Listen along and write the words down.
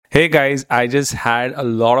Hey guys, I just had a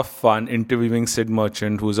lot of fun interviewing Sid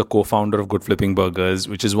Marchant, who's a co-founder of Good Flipping Burgers,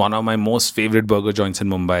 which is one of my most favorite burger joints in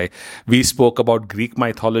Mumbai. We spoke about Greek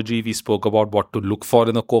mythology, we spoke about what to look for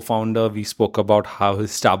in a co-founder, we spoke about how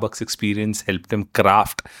his Starbucks experience helped him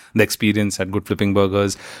craft the experience at Good Flipping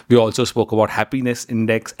Burgers. We also spoke about happiness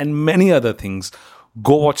index and many other things.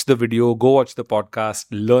 Go watch the video, go watch the podcast,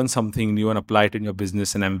 learn something new and apply it in your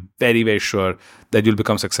business, and I'm very, very sure that you'll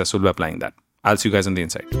become successful by applying that. I'll see you guys on the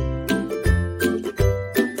inside.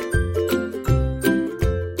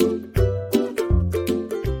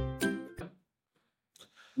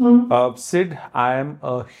 Sid, I am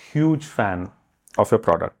a huge fan of your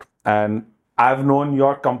product, and I've known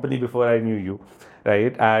your company before I knew you,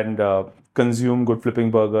 right? And consume Good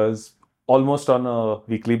Flipping Burgers almost on a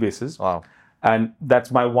weekly basis. Wow. And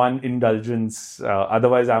that's my one indulgence.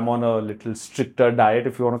 Otherwise, I'm on a little stricter diet,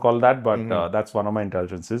 if you want to call that, but that's one of my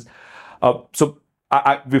indulgences.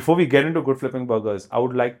 Before we get into Good Flipping Burgers, I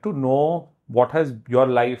would like to know what has your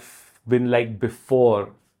life been like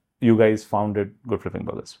before you guys founded Good Flipping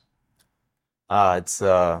Burgers. I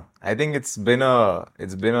think it's been a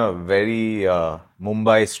very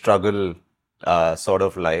Mumbai struggle sort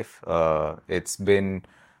of life. It's been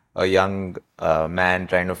a young man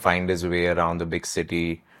trying to find his way around the big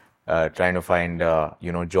city, trying to find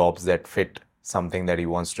jobs that fit something that he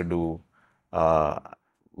wants to do. Uh,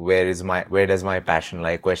 where does my passion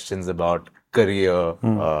lie? Questions about career,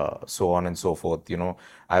 so on and so forth.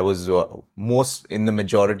 I was most in the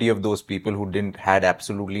majority of those people who didn't had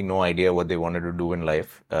absolutely no idea what they wanted to do in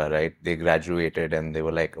life. Right? They graduated and they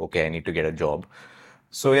were like, okay, I need to get a job.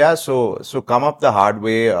 So yeah, so come up the hard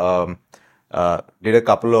way. Did a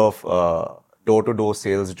couple of door-to-door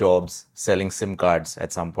sales jobs selling SIM cards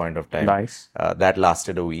at some point of time. Nice. That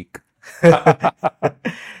lasted a week.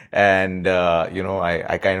 And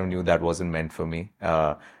I kind of knew that wasn't meant for me.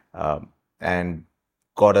 And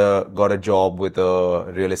got a job with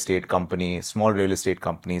a real estate company, small real estate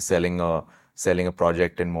company, selling a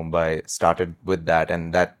project in Mumbai. Started with that,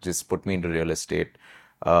 and that just put me into real estate.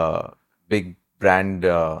 Big brand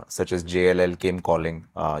such as JLL came calling.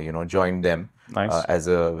 Joined them. Nice. As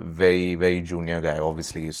a very, very junior guy.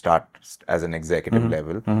 Obviously, you start as an executive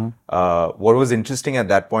level. What was interesting at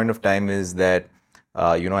that point of time is that,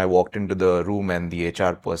 I walked into the room and the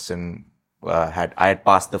HR person I had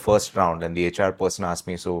passed the first round, and the HR person asked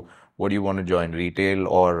me, so what do you want to join, retail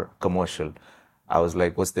or commercial? I was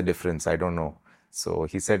like, what's the difference? I don't know. So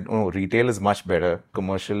he said, oh, retail is much better.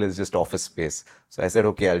 Commercial is just office space. So I said,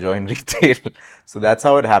 okay, I'll join retail. So that's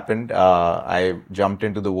how it happened. I jumped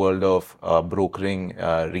into the world of brokering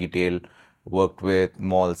retail, worked with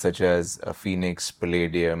malls such as Phoenix,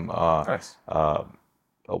 Palladium, Nice.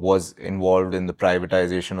 was involved in the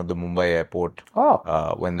privatization of the Mumbai airport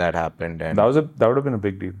when that happened. And That would have been a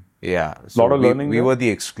big deal. yeah, Lot of learning we there? were the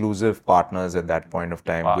exclusive partners at that point of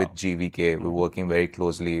time with GVK. We were working very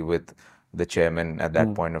closely with the chairman at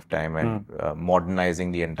that point of time and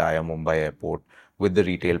modernizing the entire Mumbai airport with the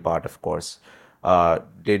retail part, of course.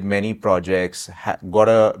 Did many projects, got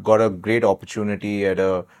a great opportunity at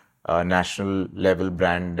a national level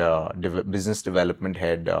brand business development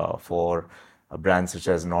head for brands such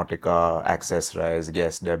as Nautica, Accessorize,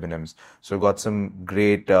 Guess, Debenhams. So got some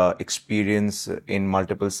great experience in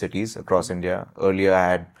multiple cities across India.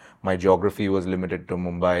 Earlier, my geography was limited to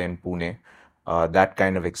Mumbai and Pune. That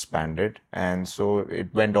kind of expanded, and so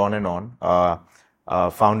it went on and on.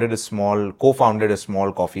 Co-founded a small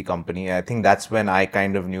coffee company. I think that's when I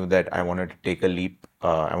kind of knew that I wanted to take a leap.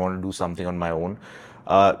 I wanted to do something on my own.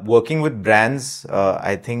 Working with brands,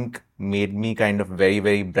 I think made me kind of very,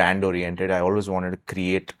 very brand oriented. I always wanted to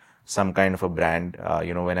create some kind of a brand.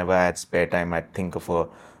 Whenever I had spare time, I'd think of a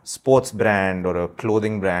sports brand or a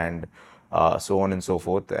clothing brand, so on and so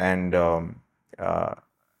forth. And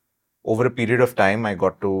over a period of time, I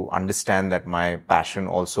got to understand that my passion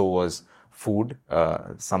also was food,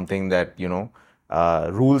 something that,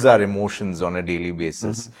 rules our emotions on a daily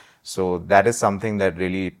basis. So that is something that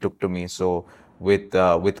really took to me. So with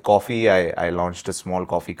coffee, I launched a small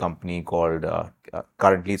coffee company called,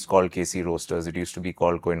 currently it's called KC Roasters. It used to be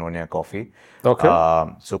called Koinonia Coffee. Okay.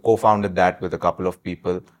 So co-founded that with a couple of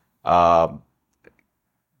people. Got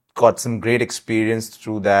some great experience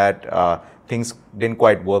through that. Things didn't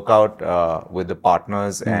quite work out with the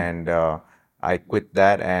partners, and I quit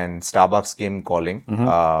that, and Starbucks came calling.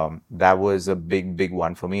 That was a big, big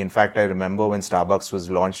one for me. In fact, I remember when Starbucks was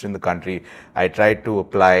launched in the country, I tried to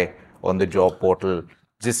apply on the job portal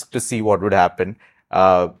just to see what would happen.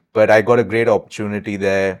 But I got a great opportunity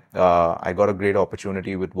there. I got a great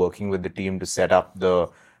opportunity with working with the team to set up the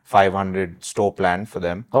 500 store plan for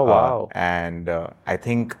them. Oh, wow. And I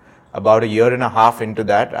think about a year and a half into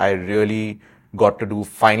that, I really got to do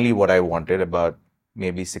finally what I wanted. About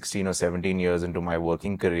maybe 16 or 17 years into my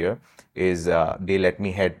working career, is they let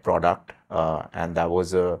me head product, and that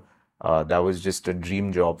was just a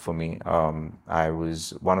dream job for me. I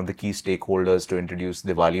was one of the key stakeholders to introduce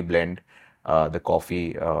Diwali Blend, the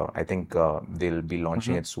coffee. I think they'll be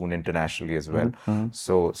launching it soon internationally as well.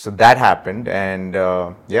 So that happened, and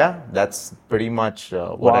yeah, that's pretty much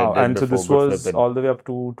what I Wow. did And so before this Good was Flippin'. all the way up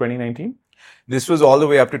to 2019? This was all the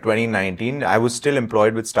way up to 2019. I was still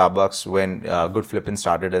employed with Starbucks when Good Flippin'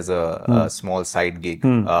 started as a small side gig,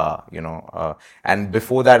 and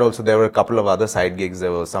before that also there were a couple of other side gigs.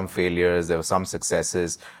 There were some failures, there were some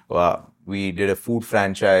successes. We did a food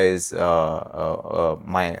franchise.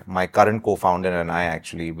 My current co-founder and I,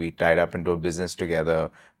 actually, we tied up into a business together.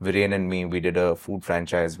 Viren and me, we did a food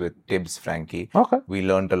franchise with Tibbs Frankie. Okay. We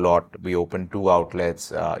learned a lot. We opened 2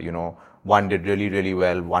 outlets. One did really, really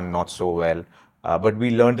well, one not so well. But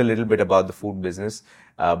we learned a little bit about the food business.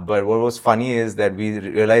 But what was funny is that we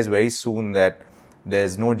realized very soon that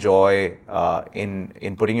there's no joy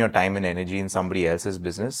in putting your time and energy in somebody else's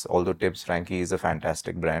business. Although Tibbs Frankie is a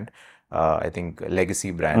fantastic brand, I think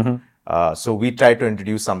legacy brand. So we tried to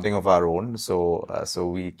introduce something of our own. So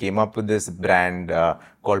we came up with this brand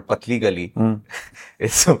called Patli Gali.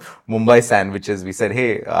 It's Mumbai sandwiches. We said,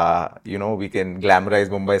 hey, we can glamorize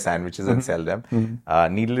Mumbai sandwiches and sell them.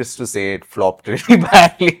 Needless to say, it flopped really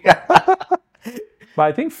badly. But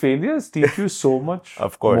I think failures teach you so much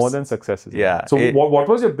Of course. more than successes. Yeah. So what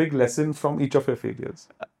was your big lesson from each of your failures?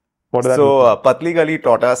 What did that So look like? Patli Gali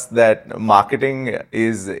taught us that marketing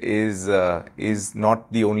is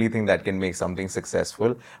not the only thing that can make something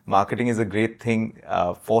successful. Marketing is a great thing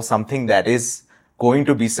for something that is going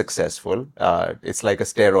to be successful. It's like a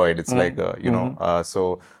steroid. It's like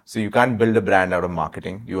so you can't build a brand out of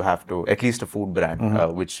marketing. You have to, at least a food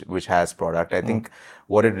brand, which has product. I think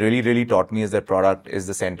what it really taught me is that product is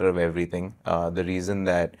the center of everything. The reason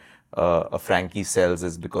that a Frankie sells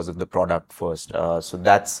is because of the product first. So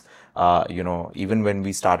that's even when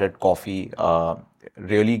we started coffee,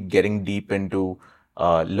 really getting deep into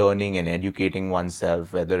learning and educating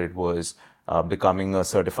oneself, whether it was becoming a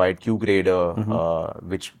certified Q grader,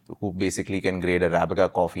 who basically can grade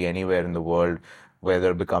Arabica coffee anywhere in the world,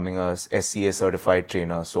 whether becoming a SCA certified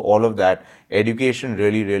trainer. So all of that education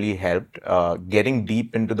really helped getting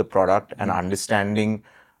deep into the product and understanding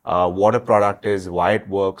what a product is, why it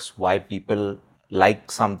works, why people like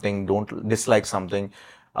something, don't dislike something.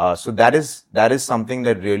 So that is something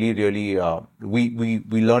that really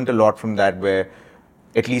we learned a lot from that, where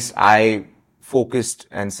at least I focused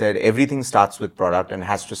and said everything starts with product and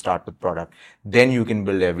has to start with product. Then you can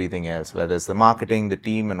build everything else, whether it's the marketing, the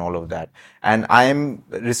team, and all of that. And I am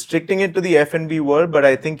restricting it to the F&B world, but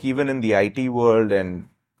I think even in the IT world and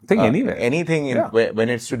I think anywhere. anything when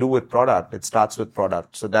it's to do with product, it starts with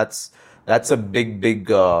product. So that's a big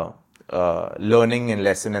learning and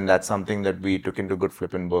lesson, and that's something that we took into Good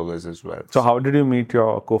Flippin' Burgers as well. So how did you meet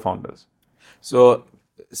your co-founders? So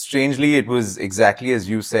strangely, it was exactly as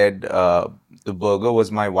you said. The burger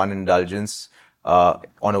was my one indulgence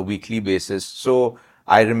on a weekly basis. So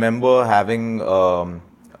I remember having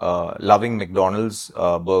loving McDonald's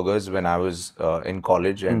burgers when I was in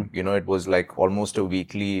college, and it was like almost a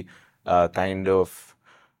weekly kind of.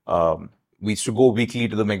 We used to go weekly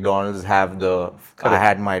to the McDonald's, I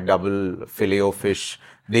had my double filet-o-fish.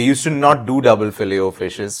 They used to not do double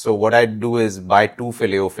filet-o-fishes. So what I'd do is buy 2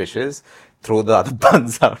 filet-o-fishes, throw the other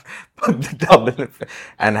buns out, put the double,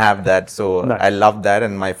 and have that. So Nice. I loved that,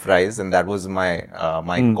 and my fries, and that was my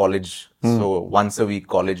college. So once a week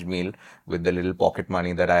college meal with the little pocket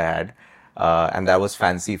money that I had. And that was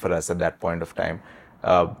fancy for us at that point of time.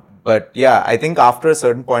 But yeah, I think after a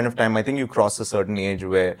certain point of time, I think you cross a certain age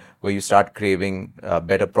where you start craving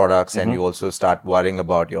better products, and you also start worrying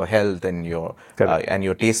about your health and your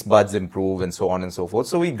taste buds improve, and so on and so forth.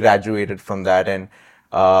 So we graduated from that, and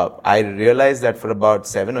I realized that for about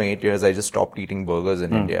 7 or 8 years, I just stopped eating burgers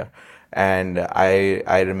in India. And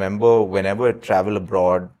I remember whenever I travel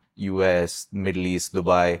abroad, US, Middle East,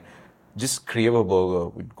 Dubai, just crave a burger.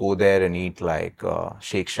 We'd go there and eat like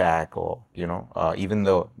Shake Shack, or even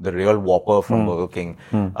the real Whopper from Burger King.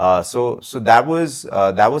 So that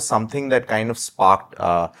was something that kind of sparked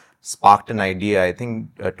an idea. I think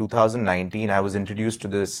 2019 I was introduced to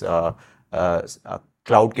this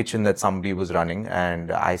cloud kitchen that somebody was running,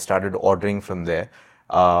 and I started ordering from there.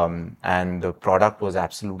 And the product was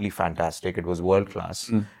absolutely fantastic. It was world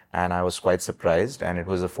class, and I was quite surprised, and it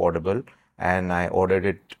was affordable. and I ordered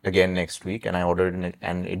it again next week, and I ordered it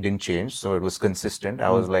and it didn't change. So it was consistent. I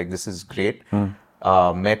was like, this is great.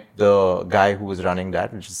 Met the guy who was running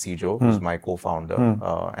that, which is Sijo, who's my co-founder.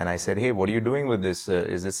 And I said, hey, what are you doing with this?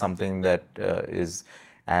 Is this something that is...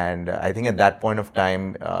 And I think at that point of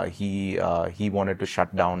time, he wanted to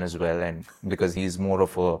shut down as well, and because he's more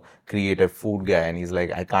of a creative food guy, and he's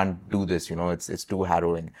like, I can't do this, it's too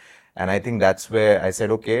harrowing. And I think that's where I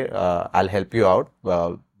said, okay, I'll help you out.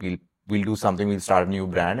 We'll do something. We'll start a new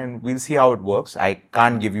brand, and we'll see how it works. I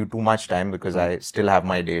can't give you too much time because I still have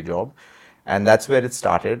my day job. And that's where it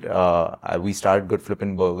started. We started Good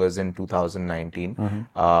Flippin Burgers in 2019.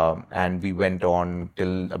 And we went on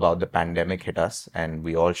till about the pandemic hit us, and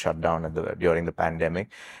we all shut down during the pandemic.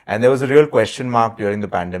 And there was a real question mark during the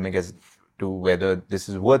pandemic as to whether this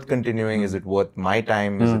is worth continuing. Is it worth my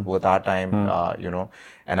time? Is it worth our time?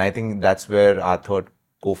 And I think that's where our third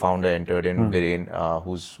co-founder entered in, Viren,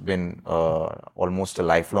 who's been almost a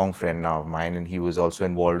lifelong friend now of mine, and he was also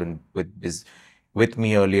involved with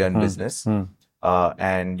me earlier in business. And,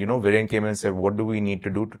 Viren came in and said, what do we need to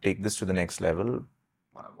do to take this to the next level?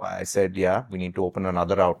 I said, yeah, we need to open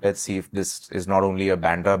another outlet, see if this is not only a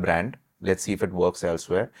Bandra brand, let's see if it works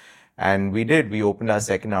elsewhere. And we did. We opened our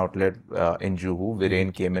second outlet in Juhu.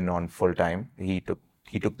 Viren came in on full time. He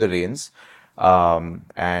took the reins.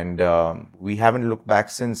 We haven't looked back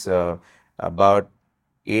since. About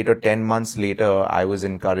 8 or 10 months later, I was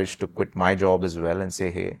encouraged to quit my job as well and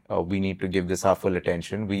say, hey, we need to give this our full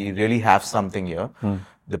attention. We really have something here.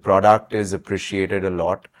 The product is appreciated a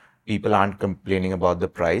lot. People aren't complaining about the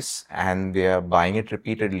price, and they are buying it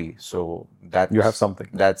repeatedly. So that's... You have something.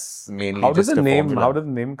 That's mainly How just did the a name? formula. How did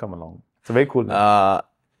the name come along? It's a very cool name.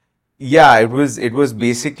 Yeah, it was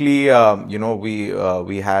basically, we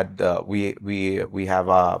have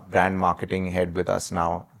our brand marketing head with us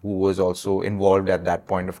now, who was also involved at that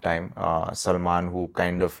point of time, Salman, who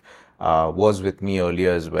kind of was with me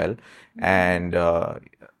earlier as well. And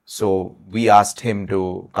so we asked him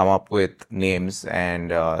to come up with names,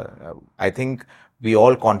 and I think we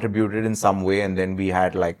all contributed in some way, and then we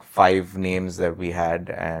had like 5 names that we had,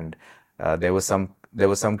 and there were some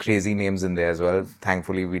crazy names in there as well.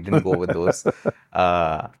 Thankfully, we didn't go with those.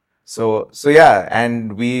 So yeah,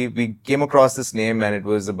 and we came across this name, and it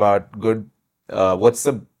was about good.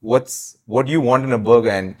 What do you want in a burger?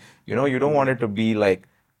 And you don't want it to be like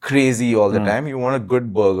crazy all the time. You want a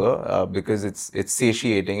good burger because it's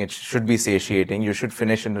satiating. It should be satiating. You should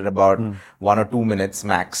finish it in about 1 or 2 minutes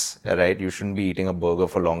max, right? You shouldn't be eating a burger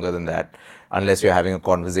for longer than that, unless you're having a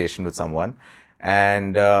conversation with someone.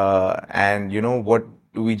 And what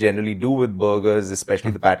do we generally do with burgers, especially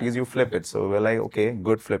the patties? You flip it. So we're like, okay,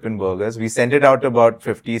 Good Flippin Burgers. We sent it out to about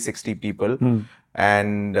 50, 60 people,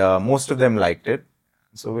 and most of them liked it.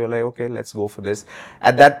 So we were like, okay, let's go for this.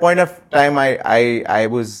 At that point of time, I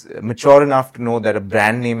was mature enough to know that a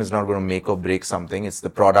brand name is not going to make or break something. It's the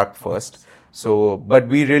product first. So, but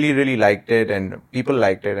we really, really liked it, and people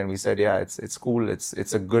liked it, and we said, yeah, it's cool.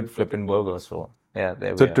 It's a good Flippin Burger. So yeah,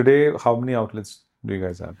 there we So are. today, how many outlets do you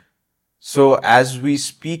guys have? So as we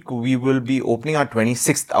speak, we will be opening our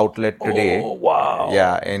 26th outlet today. Oh, wow.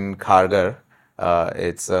 Yeah, in Kharghar.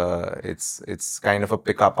 It's kind of a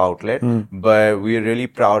pickup outlet, but we're really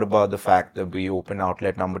proud about the fact that we opened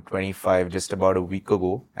outlet number 25 just about a week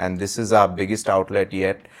ago, and this is our biggest outlet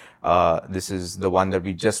yet. This is the one that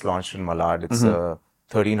we just launched in Malad. It's a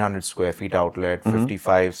 1,300 square feet outlet,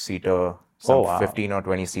 55 seater, some 15 or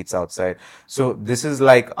 20 seats outside. So this is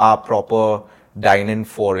like our proper dine-in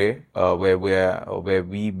foray, where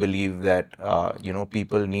we believe that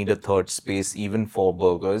people need a third space even for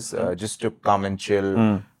burgers, just to come and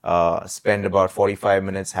chill, spend about 45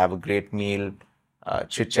 minutes, have a great meal,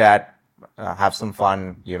 chit chat, have some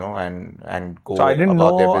fun, and go So I didn't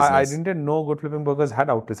about their know. I business. didn't know Good Flippin Burgers had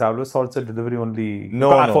outlets. I always thought it's a delivery only.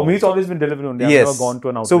 No. For me, it's always been delivery only. I've never gone to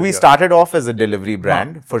an outlet. So we here. started off as a delivery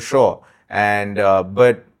brand for sure, and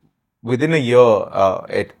but within a year,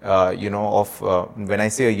 when I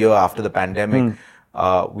say a year after the pandemic,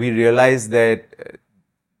 we realized that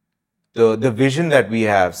the vision that we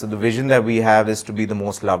have. So the vision that we have is to be the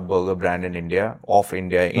most loved burger brand in India,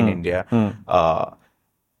 in India.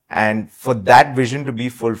 And for that vision to be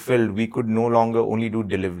fulfilled, we could no longer only do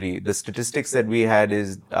delivery. The statistics that we had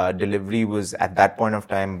is delivery was at that point of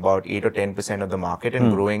time about 8 or 10% of the market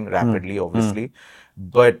and growing rapidly, obviously.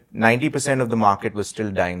 But 90% of the market was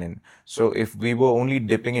still dine-in. So if we were only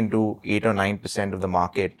dipping into 8 or 9% of the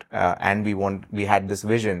market, and we had this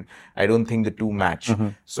vision, I don't think the two match.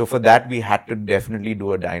 So for that, we had to definitely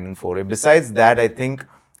do a dine-in foray. Besides that, I think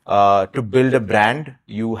to build a brand,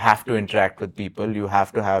 you have to interact with people. You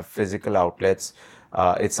have to have physical outlets.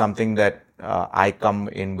 It's something that I come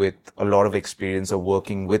in with a lot of experience of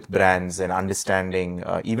working with brands and understanding,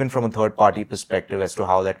 even from a third party perspective, as to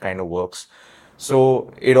how that kind of works.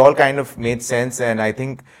 So it all kind of made sense. And I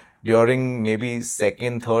think during maybe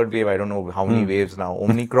second, third wave, I don't know how many waves now,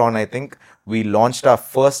 Omicron, I think we launched our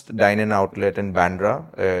first dine-in outlet in Bandra.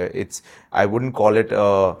 I wouldn't call it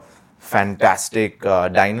a fantastic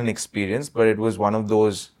dine-in experience, but it was one of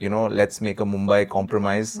those, let's make a Mumbai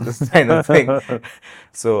compromise kind of thing.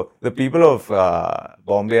 So the people of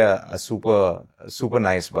Bombay are super, super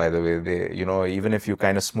nice, by the way. They, even if you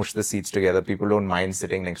kind of smush the seats together, people don't mind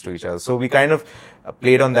sitting next to each other. So we kind of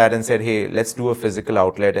played on that and said, hey, let's do a physical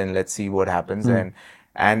outlet and let's see what happens.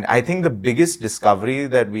 And I think the biggest discovery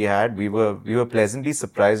that we had, we were pleasantly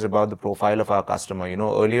surprised about the profile of our customer.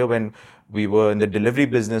 Earlier when we were in the delivery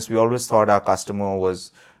business, we always thought our customer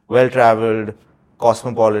was well-traveled,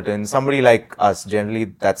 cosmopolitan, somebody like us. Generally,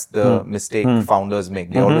 that's the mistake founders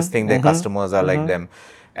make. They always think their customers are like them.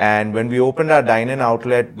 And when we opened our dine-in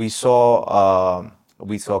outlet, we saw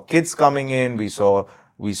kids coming in, we saw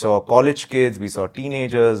college kids, we saw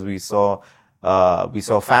teenagers, we saw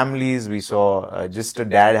families, we saw just a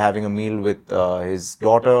dad having a meal with his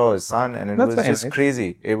daughter or his son, and it was just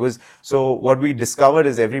crazy. It was, so what we discovered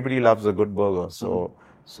is everybody loves a good burger. So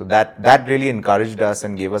that really encouraged us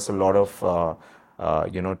and gave us a lot of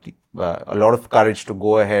a lot of courage to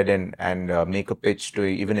go ahead and make a pitch to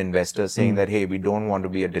even investors, saying that, hey, we don't want to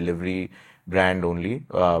be a delivery brand only.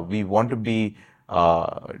 We want to be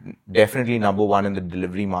definitely number one in the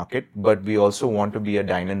delivery market, but we also want to be a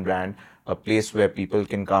dine-in brand, a place where people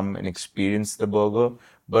can come and experience the burger,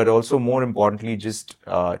 but also more importantly, just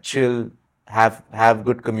chill, have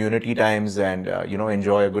good community times, and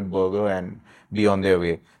enjoy a good burger and be on their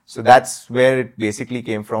way. So that's where it basically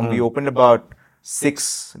came from. We opened about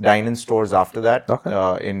 6 dine-in stores after that,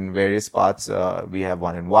 in various parts. We have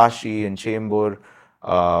one in Vashi, in Chembur,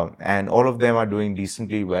 and all of them are doing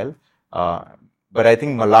decently well. But I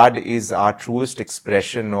think Malad is our truest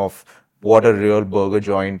expression of what a real burger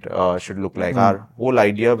joint should look like. Our whole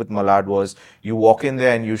idea with Malad was you walk in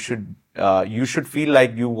there and you should feel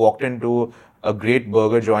like you walked into a great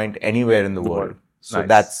burger joint anywhere in the world. So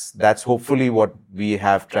that's hopefully what we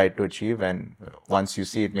have tried to achieve. And once you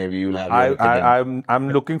see it, maybe you'll have. I'm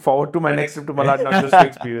looking forward to my next trip to Malad, not just to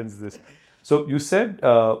experience this. So you said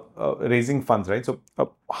raising funds, right? So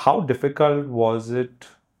how difficult was it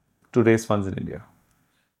to raise funds in India?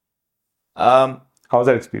 How's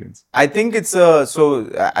that experience? I think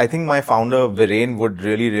I think my founder, Viren, would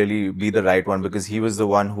really be the right one, because he was the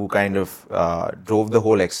one who kind of drove the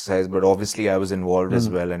whole exercise. But obviously I was involved as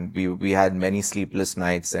well, and we had many sleepless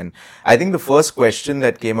nights. And I think the first question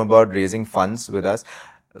that came about raising funds with us,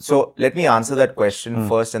 so let me answer that question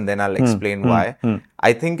first, and then I'll explain why.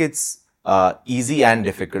 I think it's easy and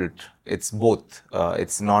difficult. It's both.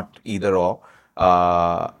 It's not either or.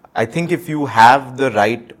 I think if you have the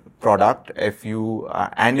right product, if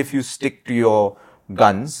you stick to your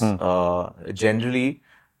guns, generally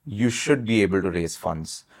you should be able to raise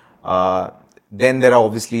funds. Then there are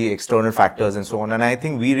obviously external factors and so on. And I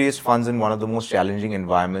think we raised funds in one of the most challenging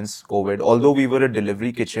environments, COVID. Although we were a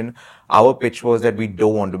delivery kitchen, our pitch was that we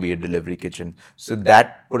don't want to be a delivery kitchen. So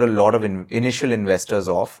that put a lot of initial investors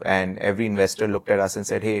off, and every investor looked at us and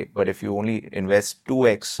said, hey, but if you only invest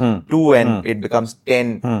 2x, and it becomes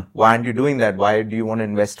 10, why aren't you doing that? Why do you want to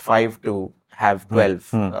invest 5 to have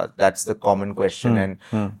 12? That's the common question.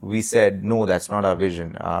 And we said, no, that's not our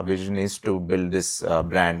vision. Our vision is to build this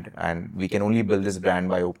brand, and we can only build this brand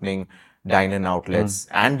by opening dine-in outlets,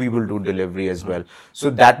 and we will do delivery as well.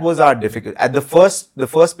 So that was our difficult. At the first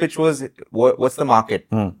pitch was, what's the market?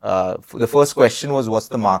 The first question was, what's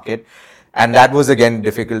the market? And that was again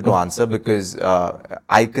difficult to answer, because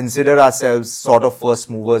I consider ourselves sort of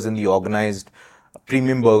first movers in the organized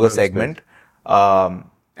premium burger segment.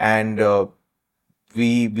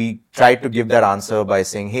 We tried to give that answer by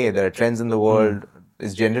saying, hey, there are trends in the world.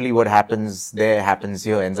 It's generally what happens there, happens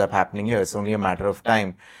here, ends up happening here. It's only a matter of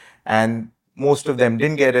time. And most of them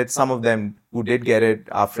didn't get it. Some of them who did get it,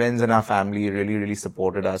 our friends and our family really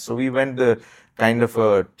supported us. So we went the kind of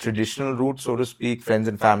a traditional route, so to speak. Friends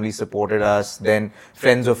and family supported us. Then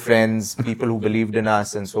friends of friends, people who believed in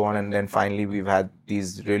us, and so on. And then finally, we've had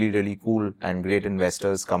these really cool and great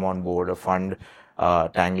investors come on board, a fund,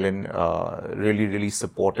 Tanglin, really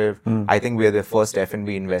supportive. I think we're their first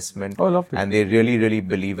F&B investment. Oh, lovely. And they really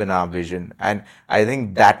believe in our vision. And I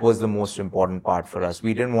think that was the most important part for us.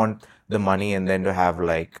 We didn't want the money and then to have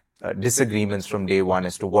like disagreements from day one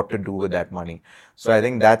as to what to do with that money. So I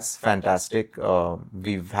think that's fantastic.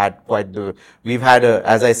 We've had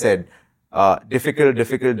as I said,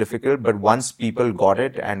 difficult. But once people got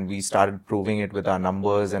it and we started proving it with our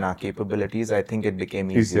numbers and our capabilities, I think it became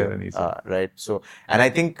easier. and easier. Right. So, and I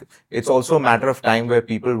think it's also a matter of time where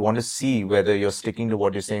people want to see whether you're sticking to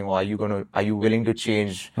what you're saying, or are you willing to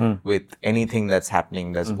change with anything that's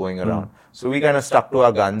happening, that's going around. So we kind of stuck to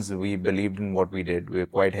our guns. We believed in what we did. We were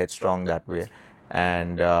quite headstrong that way.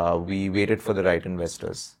 And we waited for the right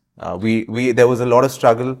investors. There was a lot of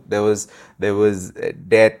struggle. There was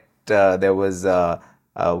debt. There was,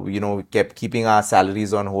 we kept keeping our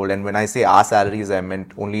salaries on hold. And when I say our salaries, I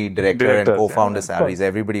meant only director and co-founder salaries.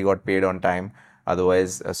 Everybody got paid on time.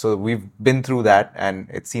 Otherwise, so we've been through that, and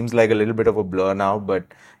it seems like a little bit of a blur now. But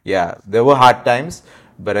yeah, there were hard times.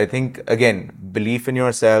 But I think, again, belief in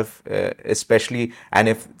yourself, especially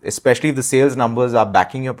if the sales numbers are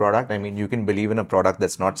backing your product. I mean, you can believe in a product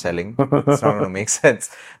that's not selling. It's not going to make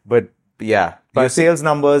sense. But yeah, your sales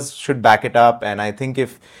numbers should back it up. And I think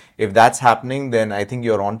if that's happening, then I think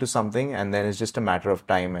you're onto something. And then it's just a matter of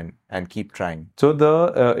time and keep trying. So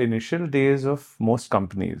the initial days of most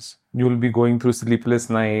companies, you'll be going through sleepless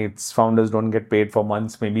nights. Founders don't get paid for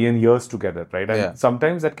months, maybe in years together, right? And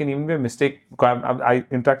sometimes that can even be a mistake. I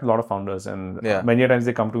interact with a lot of founders, and many times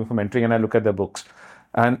they come to me for mentoring, and I look at their books.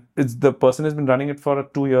 And it's the person has been running it for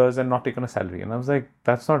 2 years and not taken a salary. And I was like,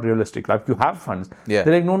 that's not realistic. Like, you have funds. They're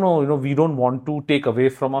like, no, we don't want to take away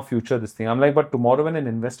from our future this thing. I'm like, but tomorrow when an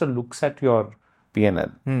investor looks at your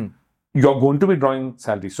P&L, you're going to be drawing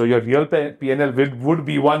salaries. So your real P&L would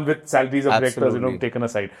be one with salaries of directors, taken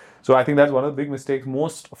aside. So I think that's one of the big mistakes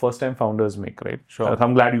most first-time founders make, right? Sure.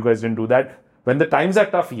 I'm glad you guys didn't do that. When the times are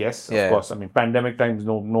tough, yes, of course. I mean, pandemic times,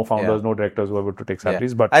 no founders, no directors were able to take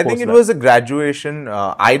salaries. But I think it was a graduation.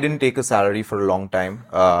 I didn't take a salary for a long time,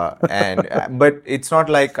 but it's not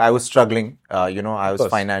like I was struggling. I was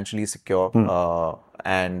financially secure,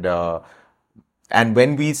 and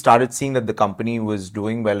when we started seeing that the company was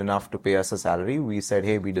doing well enough to pay us a salary, we said,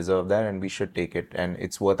 hey, we deserve that and we should take it, and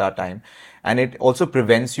it's worth our time. And it also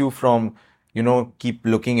prevents you from keep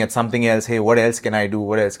looking at something else. Hey, what else can I do?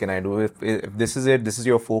 What else can I do? If this is it, this is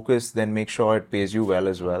your focus, then make sure it pays you well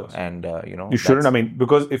as well. And, you shouldn't, I mean,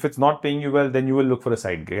 because if it's not paying you well, then you will look for a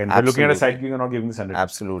side gig. And if you're looking at a side gig, you're not giving this 100%.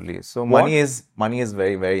 Absolutely. So money is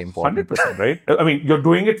very, very important. 100%, right? I mean, you're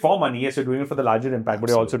doing it for money. Yes, you're doing it for the larger impact, but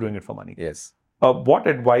you're also doing it for money. Yes. What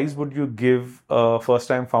advice would you give a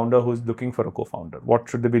first-time founder who's looking for a co-founder? What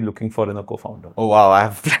should they be looking for in a co-founder? Oh, wow. I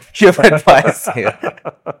have plenty of advice here.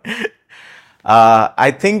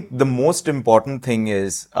 I think the most important thing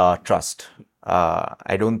is trust.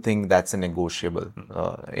 I don't think that's a negotiable.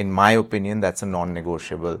 In my opinion, that's a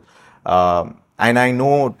non-negotiable. And I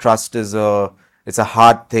know trust is it's a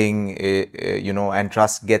hard thing, and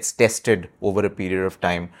trust gets tested over a period of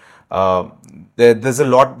time. There's a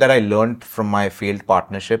lot that I learned from my failed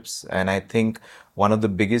partnerships, and I think one of the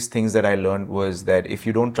biggest things that I learned was that if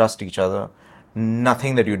you don't trust each other,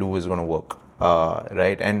 nothing that you do is going to work.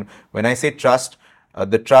 Right? And when I say trust,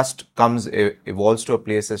 the trust evolves to a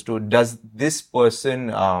place as to, does this person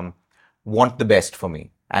want the best for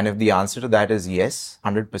me? And if the answer to that is yes,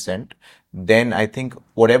 100%, then I think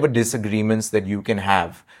whatever disagreements that you can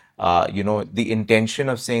have, the intention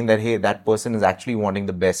of saying that, hey, that person is actually wanting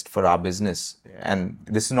the best for our business, and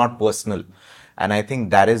this is not personal. And I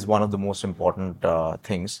think that is one of the most important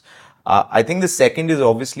things. I think the second is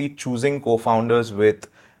obviously choosing co-founders with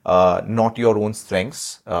not your own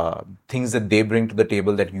strengths, things that they bring to the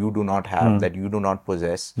table that you do not have, that you do not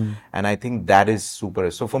possess. And I think that is super.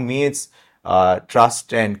 So for me, it's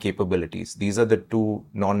trust and capabilities. These are the two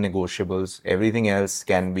non-negotiables. Everything else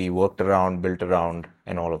can be worked around, built around,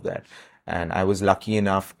 and all of that. And I was lucky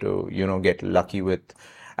enough to, get lucky with,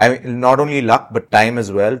 I mean, not only luck, but time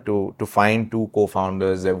as well to find two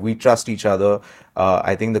co-founders that we trust each other.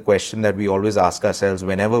 I think the question that we always ask ourselves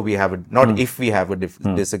whenever we have if we have a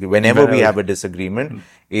disagreement, whenever we have a disagreement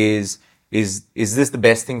is this the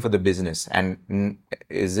best thing for the business? And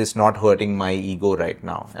is this not hurting my ego right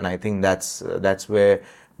now? And I think that's where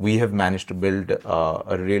we have managed to build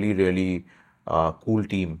a really, really cool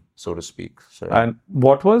team, so to speak. So, and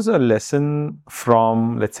what was a lesson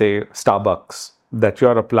from, let's say, Starbucks that you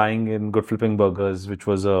are applying in Good Flipping Burgers, which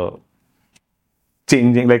was a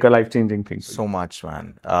life-changing thing? So much,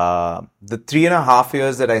 man. The 3.5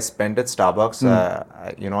 years that I spent at Starbucks,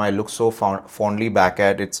 I look so fondly back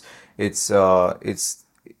at it's that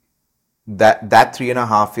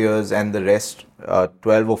 3.5 years and the rest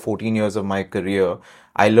 12 or 14 years of my career.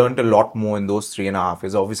 I learned a lot more in those 3.5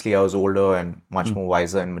 years. Obviously, I was older and much more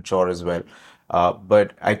wiser and mature as well.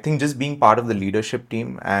 But I think just being part of the leadership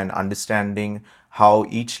team and understanding how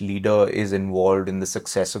each leader is involved in the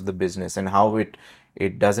success of the business, and how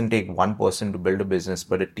it doesn't take one person to build a business,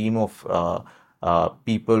 but a team of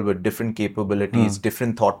people with different capabilities,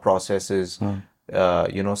 different thought processes.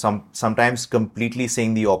 Sometimes completely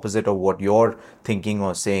saying the opposite of what you're thinking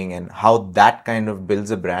or saying, and how that kind of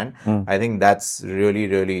builds a brand. I think that's really,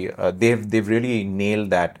 really they've really nailed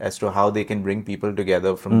that as to how they can bring people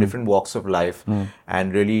together from different walks of life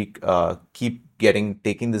and really keep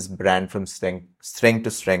taking this brand from strength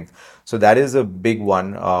to strength. So that is a big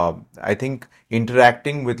one. I think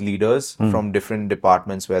interacting with leaders from different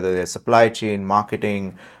departments, whether they're supply chain,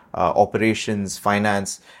 marketing, operations,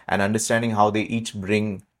 finance, and understanding how they each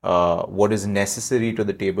bring what is necessary to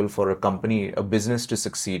the table for a company, a business to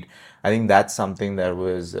succeed. I think that's something that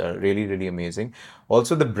was really, really amazing.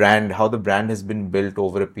 Also, the brand, how the brand has been built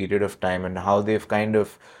over a period of time, and how they've kind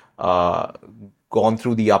of gone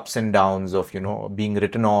through the ups and downs of being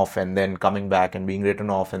written off and then coming back, and being written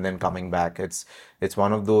off and then coming back. It's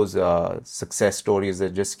one of those success stories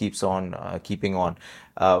that just keeps on keeping on.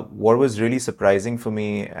 What was really surprising for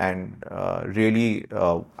me, and really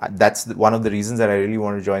that's one of the reasons that I really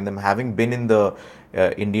want to join them, having been in the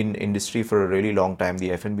Indian industry for a really long time,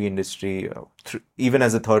 the F&B industry, even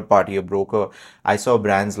as a third party, a broker. I saw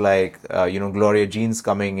brands like Gloria Jeans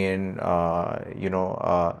coming in,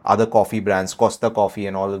 other coffee brands, Costa Coffee,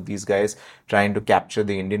 and all of these guys trying to capture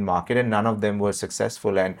the Indian market, and none of them were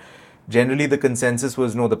successful. And generally the consensus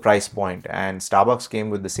was no, the price point, and Starbucks came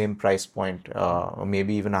with the same price point, or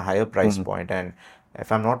maybe even a higher price point. And if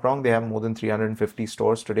I'm not wrong, they have more than 350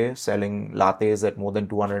 stores today selling lattes at more than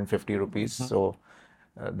 250 rupees. So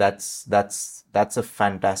that's a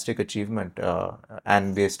fantastic achievement,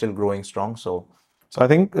 and they're still growing strong. So I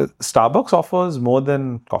think Starbucks offers more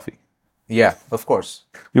than coffee. Yeah, of course.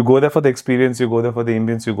 You go there for the experience, you go there for the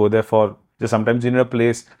ambience, you go there for just sometimes you need a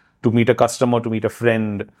place to meet a customer, to meet a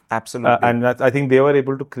friend. Absolutely. And I think they were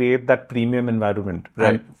able to create that premium environment. Right.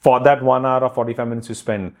 And for that 1 hour or 45 minutes you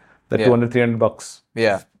spend, that Yeah. 200, 300 bucks.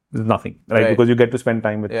 Yeah. Is nothing, right? Because you get to spend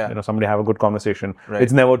time with somebody, have a good conversation. Right.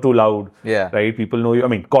 It's never too loud, Yeah. right? People know you. I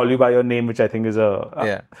mean, call you by your name, which I think is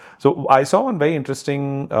Yeah. So I saw one very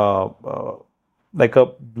interesting, like a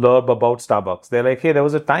blurb about Starbucks. They're like, hey, there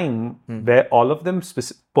was a time where all of them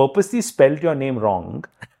purposely spelled your name wrong,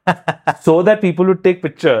 so that people would take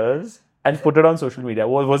pictures and put it on social media.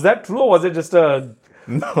 Was that true, or was it just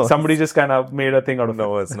somebody just kind of made a thing out of it?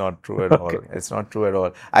 No, it's not true at all. It's not true at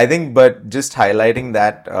all. I think, but just highlighting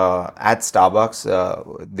that at Starbucks,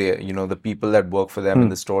 the people that work for them in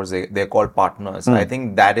the stores, they're called partners. I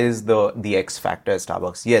think that is the X factor at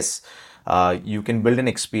Starbucks. Yes. You can build an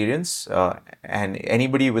experience, and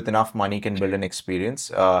anybody with enough money can build an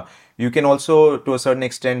experience. You can also, to a certain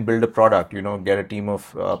extent, build a product, get a team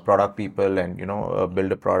of product people and,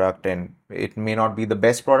 build a product, and it may not be the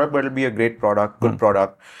best product, but it'll be a great product, good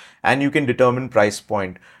product, and you can determine price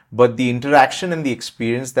point. But the interaction and the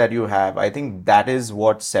experience that you have, I think that is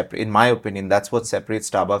what in my opinion, that's what separates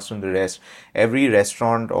Starbucks from the rest. Every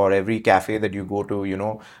restaurant or every cafe that you go to,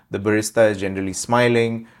 the barista is generally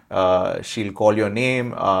smiling. She'll call your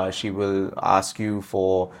name. She will ask you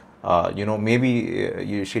for,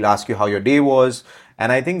 she'll ask you how your day was.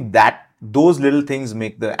 And I think that those little things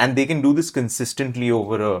and they can do this consistently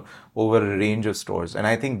over a range of stores. And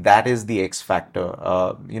I think that is the X factor.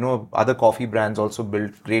 Other coffee brands also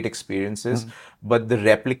build great experiences, but the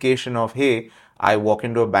replication of, hey, I walk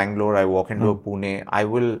into a Bangalore, I walk into a Pune, I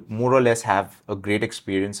will more or less have a great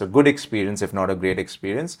experience, a good experience, if not a great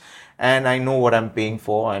experience. And I know what I'm paying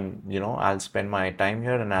for, and, I'll spend my time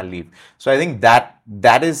here and I'll leave. So I think that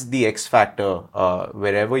is the X factor.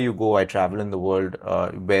 Wherever you go, I travel in the world,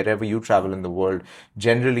 wherever you travel in the world,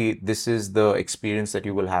 generally, this is the experience that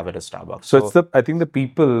you will have at a Starbucks. So I think the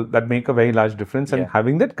people that make a very large difference, and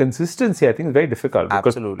having that consistency, I think is very difficult,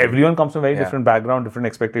 because everyone comes from very different background, different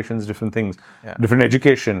expectations, different things, different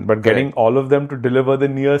education, but getting all of them to deliver the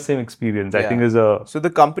near same experience, I think is So the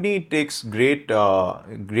company takes great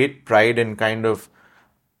pride in kind of,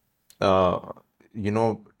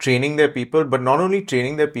 training their people, but not only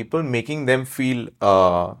training their people, making them feel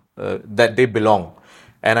that they belong.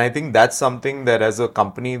 And I think that's something that as a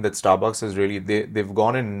company that Starbucks has really, they've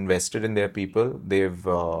gone and invested in their people. They've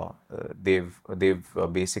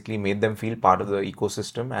basically made them feel part of the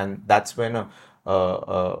ecosystem. And that's when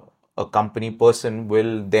a a company person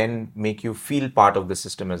will then make you feel part of the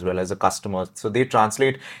system as well as a customer. So they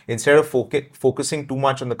translate, instead of focusing too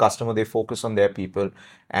much on the customer, they focus on their people.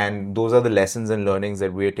 And those are the lessons and learnings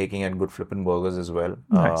that we're taking at Good Flippin' Burgers as well.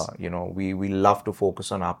 Nice. We love to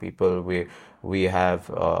focus on our people. We have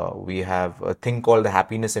a thing called the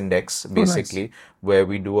Happiness Index, basically, where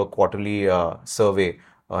we do a quarterly survey,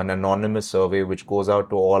 an anonymous survey, which goes out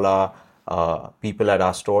to all our people at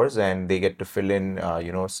our stores, and they get to fill in,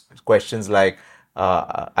 questions like,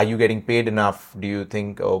 are you getting paid enough? Do you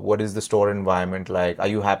think, what is the store environment like? Are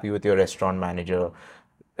you happy with your restaurant manager?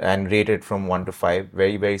 And rate it from 1 to 5.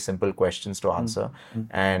 Very, very simple questions to answer.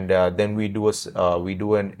 And then we do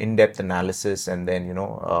an in-depth analysis, and then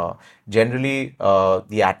generally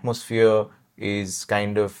the atmosphere is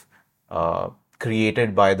kind of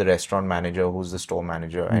created by the restaurant manager, who's the store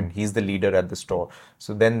manager, and he's the leader at the store.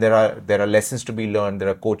 So then there are lessons to be learned. There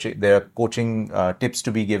are coaching tips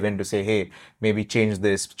to be given to say, hey, maybe change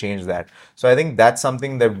this, change that. So I think that's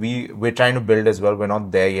something that we're trying to build as well. We're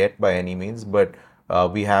not there yet by any means, but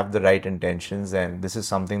we have the right intentions, and this is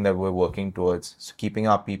something that we're working towards. So keeping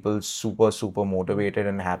our people super, super motivated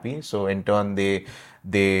and happy. So in turn, they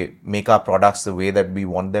make our products the way that we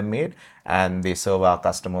want them made, and they serve our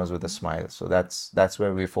customers with a smile. So that's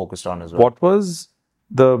where we focused on as well. What was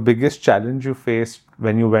the biggest challenge you faced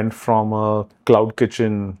when you went from a cloud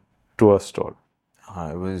kitchen to a store?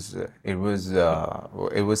 It was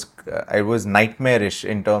nightmarish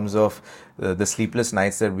in terms of the sleepless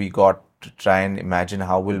nights that we got to try and imagine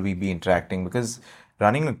how will we be interacting, because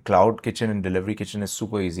running a cloud kitchen and delivery kitchen is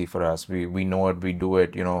super easy for us. We know it, we do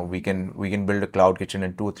it. We can build a cloud kitchen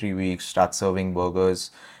in 2 or 3 weeks, start serving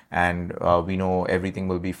burgers, and we know everything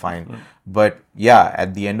will be fine. But yeah,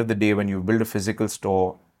 at the end of the day, when you build a physical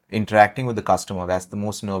store, interacting with the customer, that's the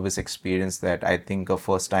most nervous experience that I think a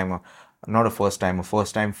first time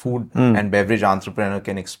food and beverage entrepreneur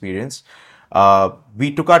can experience.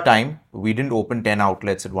 We took our time. We didn't open 10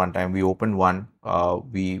 outlets at one time. We opened one.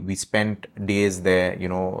 We spent days there.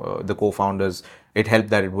 The co-founders, it helped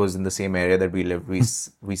that it was in the same area that we lived.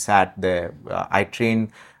 We sat there. I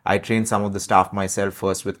trained some of the staff myself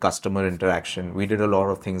first with customer interaction. We did a lot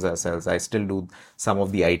of things ourselves. I still do some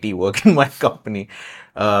of the IT work in my company.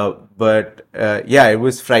 But it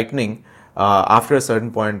was frightening. After a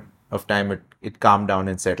certain point of time, it calmed down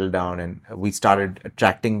and settled down, and we started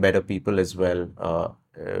attracting better people as well,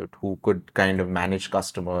 who could kind of manage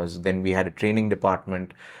customers. Then we had a training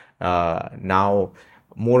department. Now,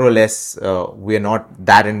 more or less, we're not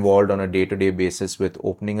that involved on a day-to-day basis with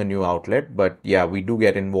opening a new outlet, but yeah, we do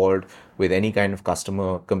get involved with any kind of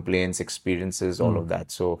customer complaints, experiences, all of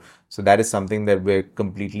that. So that is something that we're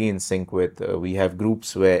completely in sync with. We have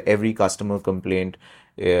groups where every customer complaint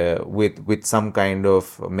with some kind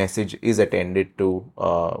of message is attended to.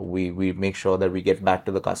 We make sure that we get back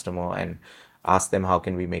to the customer and ask them how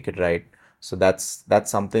can we make it right. So that's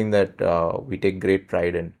something that we take great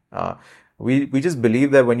pride in. We just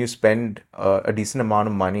believe that when you spend a decent amount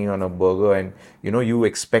of money on a burger, and you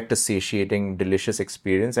expect a satiating, delicious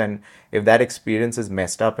experience, and if that experience is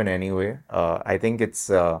messed up in any way, I think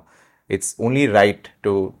it's only right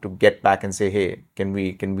to get back and say, hey, can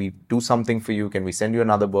we do something for you? Can we send you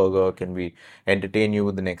another burger? Can we entertain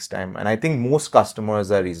you the next time? And I think most customers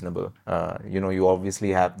are reasonable. You obviously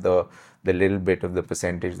have the little bit of the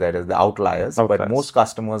percentage that is the outliers, but most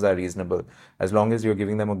customers are reasonable. As long as you're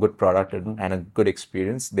giving them a good product and a good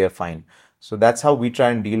experience, they're fine. So that's how we try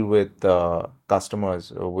and deal with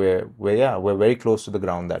customers. We're very close to the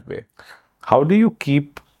ground that way. How do you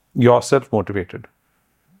keep yourself motivated?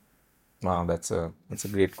 Wow, that's a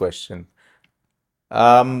great question.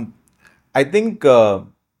 I think for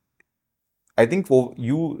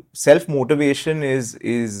you, self-motivation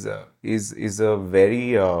is a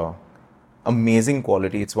very amazing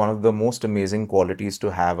quality. It's one of the most amazing qualities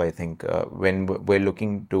to have, I think, when we're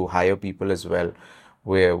looking to hire people as well.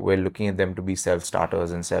 We're looking at them to be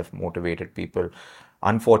self-starters and self-motivated people.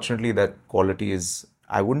 Unfortunately, that quality is,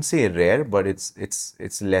 I wouldn't say rare, but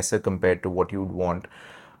it's lesser compared to what you'd want.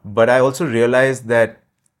 But I also realized that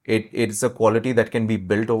it's a quality that can be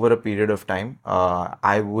built over a period of time.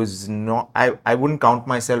 I wouldn't count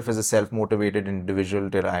myself as a self-motivated individual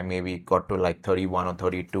till I maybe got to like 31 or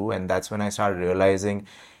 32. And that's when I started realizing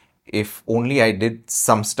if only I did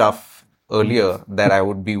some stuff earlier, that I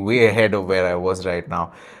would be way ahead of where I was right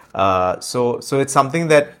now. So it's something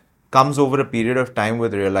that comes over a period of time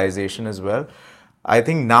with realization as well. I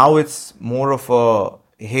think now it's more of a,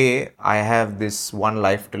 hey, I have this one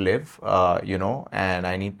life to live, and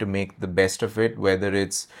I need to make the best of it, whether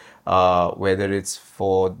it's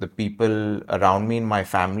for the people around me in my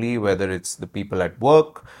family, whether it's the people at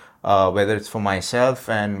work, whether it's for myself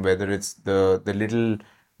and whether it's the little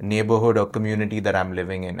neighborhood or community that I'm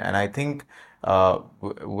living in. And I think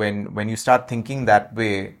when you start thinking that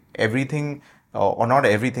way, everything or not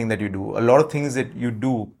everything that you do, a lot of things that you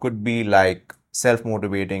do could be like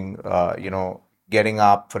self-motivating. Getting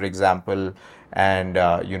up, for example, and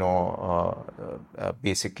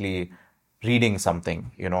basically reading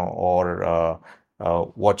something, or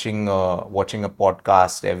watching a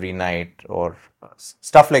podcast every night, or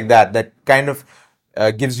stuff like that. That kind of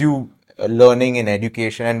gives you learning and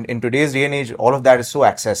education. And in today's day and age, all of that is so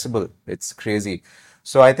accessible. It's crazy.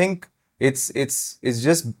 So I think it's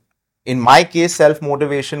just, in my case,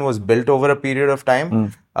 self-motivation was built over a period of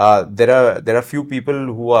time. There are few people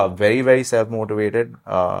who are very, very self-motivated.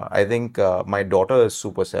 I think my daughter is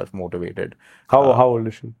super self-motivated. How old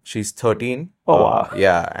is she? She's 13. Oh, wow.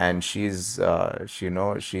 Yeah, and she does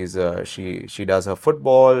her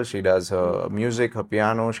football, she does her music, her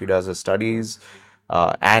piano, she does her studies,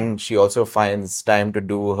 and she also finds time to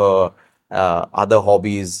do her other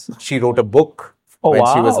hobbies. She wrote a book when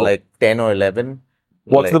she was wow. like 10 or 11.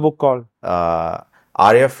 What's the book called?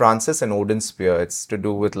 Arya Francis and Odin's Spear. It's to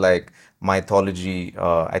do with like mythology.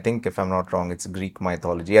 I think, if I'm not wrong, it's Greek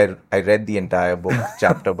mythology. I read the entire book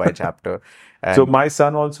chapter by chapter. So my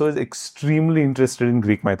son also is extremely interested in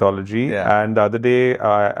Greek mythology. Yeah. And the other day,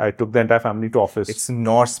 I took the entire family to office. It's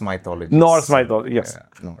Norse mythology. Norse mythology, yes.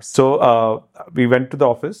 Yeah, Norse. So we went to the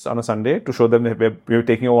office on a Sunday to show them we were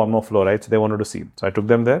taking over one more floor, right? So they wanted to see. So I took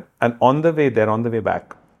them there. And on the way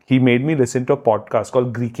back, he made me listen to a podcast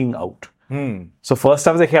called Greeking Out. So first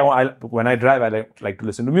I was like, hey, when I drive, I like to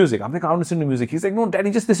listen to music. I'm like, I want to listen to music. He's like, no, Daddy,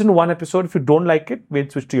 just listen to one episode. If you don't like it, we'll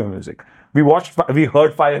switch to your music. We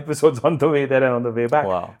heard 5 episodes on the way there and on the way back.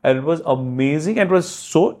 Wow. And it was amazing. And it was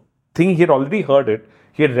so thing, he had already heard it.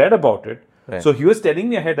 He had read about it. Right. So he was telling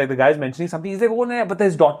me ahead, like the guy's mentioning something. He's like, oh, no, but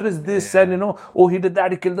his daughter is this, and oh, he did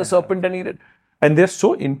that. He killed the serpent and he did. And they're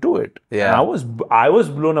so into it. Yeah. And I was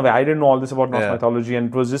blown away. I didn't know all this about Norse mythology, and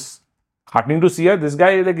it was just heartening to see her. This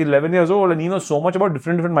guy is like 11 years old and he knows so much about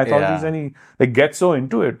different mythologies, and he like gets so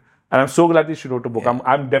into it. And I'm so glad that she wrote a book.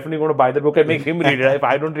 I'm definitely going to buy the book and make him read it. If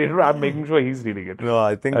I don't read it, I'm making sure he's reading it. No,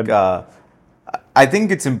 I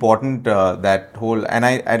think it's important, that whole, and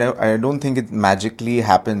I don't think it magically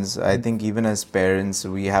happens. I think even as parents,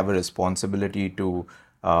 we have a responsibility to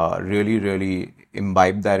really, really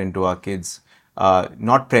imbibe that into our kids.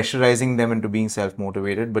 Not pressurizing them into being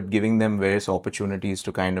self-motivated, but giving them various opportunities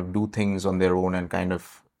to kind of do things on their own and kind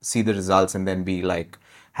of see the results and then be like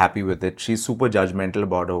happy with it. She's super judgmental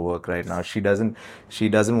about her work right now. She doesn't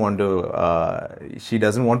want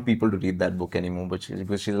people to read that book anymore,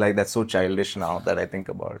 because she's like, that's so childish now that I think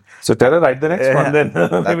about it. So tell her, write the next one then.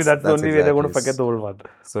 Maybe that's the only way they're going to exactly. forget the old one.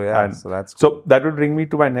 So yeah, And so that's so that would bring me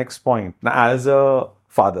to my next point. Now, as a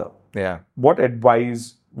father, what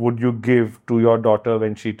advice would you give to your daughter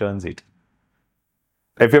when she turns 8?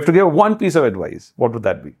 If you have to give one piece of advice, what would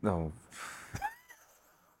that be? No.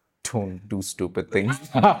 Don't do stupid things.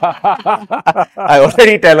 I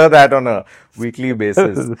already tell her that on a weekly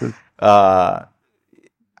basis. I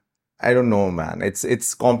don't know, man.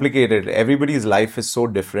 It's complicated. Everybody's life is so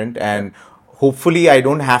different, and hopefully I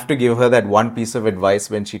don't have to give her that one piece of advice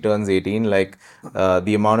when she turns 18. Like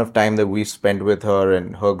the amount of time that we've spent with her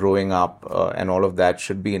and her growing up and all of that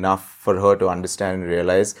should be enough for her to understand and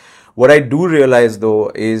realize. What I do realize,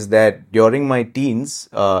 though, is that during my teens,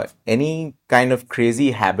 any kind of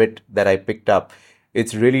crazy habit that I picked up,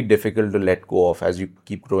 it's really difficult to let go of as you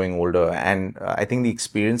keep growing older. And I think the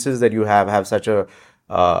experiences that you have such a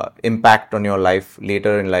impact on your life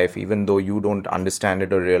later in life, even though you don't understand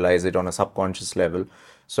it or realize it on a subconscious level.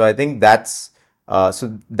 So I think that's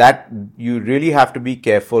so that you really have to be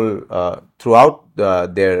careful throughout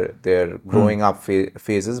their growing up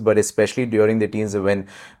phases, but especially during the teens, when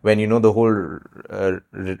the whole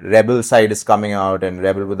rebel side is coming out, and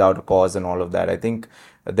rebel without a cause and all of that. I think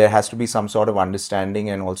there has to be some sort of understanding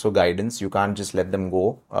and also guidance. You can't just let them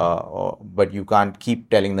go, but you can't keep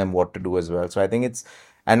telling them what to do as well. So I think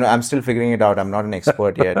and I'm still figuring it out. I'm not an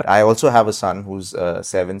expert yet. I also have a son who's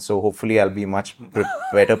 7, so hopefully I'll be much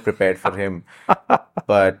better prepared for him.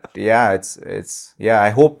 But yeah, I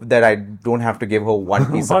hope that I don't have to give her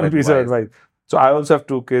one piece of advice. So I also have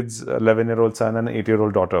 2 kids, 11-year-old son and an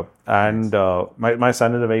 8-year-old daughter. And my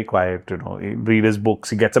son is a very quiet, he reads his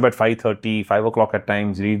books. He gets up at 5:30, 5 o'clock at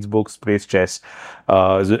times, reads books, plays chess,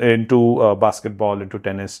 is into basketball, into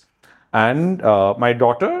tennis. And my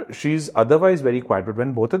daughter, she's otherwise very quiet. But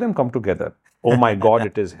when both of them come together, oh my God,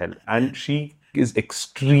 it is hell. And she is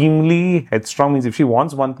extremely headstrong. Means if she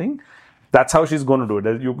wants one thing, That's how she's going to do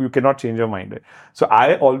it. You cannot change her mind. Right? So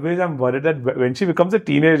I always am worried that when she becomes a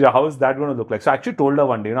teenager, how is that going to look like? So I actually told her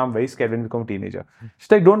one day, I'm very scared when you become a teenager. She's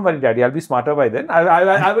like, don't worry, daddy, I'll be smarter by then.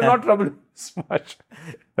 I will not trouble you so much.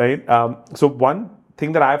 Right? So one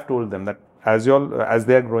thing that I've told them that as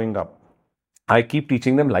they're growing up, I keep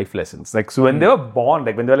teaching them life lessons. Like, so when they were born,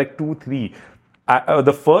 like when they were like 2, 3,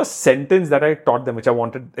 the first sentence that I taught them, which I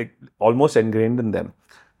wanted like, almost ingrained in them,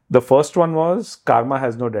 the first one was karma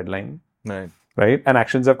has no deadline. Right? And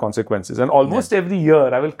actions have consequences. And almost every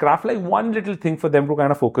year, I will craft like one little thing for them to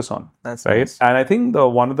kind of focus on. That's right. Nice. And I think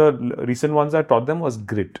one of the recent ones I taught them was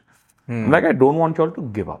grit. Like, I don't want y'all to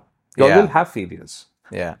give up. Y'all will have failures.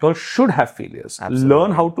 Yeah. Y'all should have failures. Absolutely.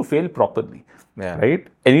 Learn how to fail properly. Yeah. Right?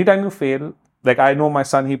 Anytime you fail, like I know my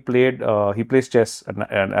son, he plays chess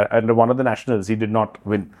and one of the nationals, he did not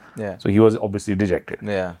win. Yeah. So he was obviously dejected.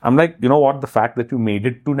 Yeah. I'm like, you know what? The fact that you made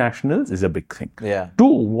it to nationals is a big thing. Yeah. 2,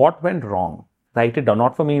 what went wrong? Write it down.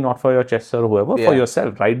 Not for me, not for your chess or whoever, for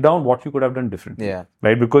yourself. Write down what you could have done differently. Yeah.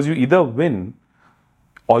 Right? Because you either win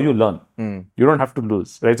or you learn. You don't have to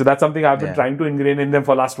lose. Right? So that's something I've been trying to ingrain in them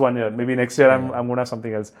for last 1 year. Maybe next year I'm going to have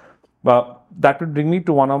something else. But that would bring me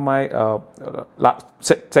to one of my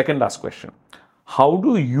second last question. How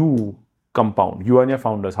do you compound? You and your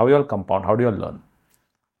founders, how you all compound? How do you all learn?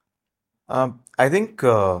 I think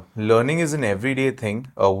learning is an everyday thing.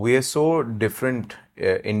 We are so different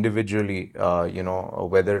individually,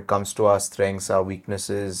 whether it comes to our strengths, our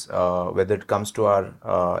weaknesses, whether it comes to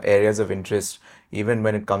our areas of interest, even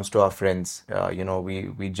when it comes to our friends.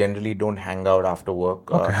 We generally don't hang out after work.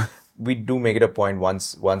 We do make it a point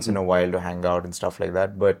once in a while to hang out and stuff like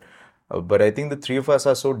that. But I think the three of us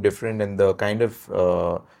are so different, and the kind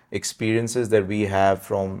of experiences that we have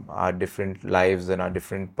from our different lives and our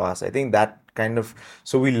different pasts, I think that kind of,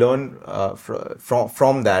 so we learn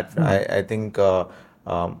from that. I think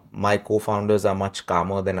my co-founders are much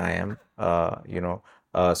calmer than I am,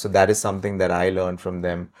 so that is something that I learned from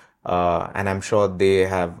them. And I'm sure they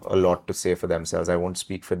have a lot to say for themselves. I won't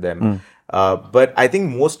speak for them. But I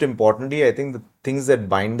think most importantly, I think the things that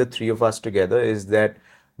bind the three of us together is that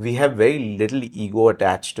we have very little ego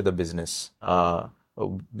attached to the business.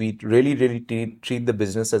 We really treat the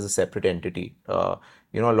business as a separate entity. A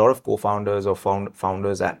lot of co-founders or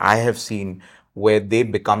founders I have seen where they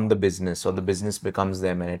become the business or the business becomes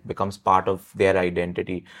them and it becomes part of their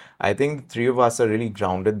identity. I think the three of us are really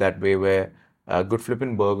grounded that way, where Good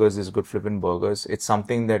Flippin' Burgers is Good Flippin' Burgers. It's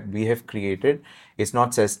something that we have created. It's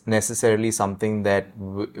not necessarily something that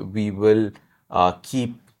we will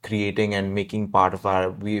keep creating and making part of our.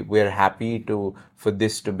 We're happy for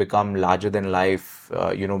this to become larger than life.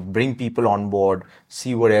 Bring people on board,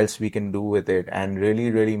 see what else we can do with it, and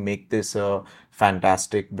really make this a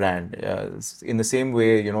fantastic brand. In the same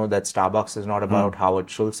way, that Starbucks is not about Howard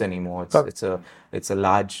Schultz anymore. It's a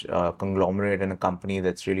large conglomerate and a company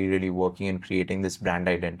that's really working and creating this brand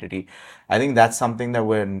identity. I think that's something that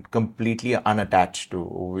we're completely unattached to.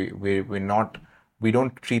 We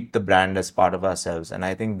don't treat the brand as part of ourselves. And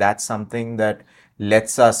I think that's something that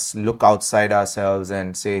lets us look outside ourselves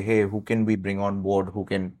and say, hey, who can we bring on board? Who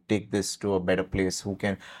can take this to a better place?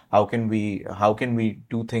 How can we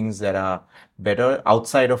do things that are better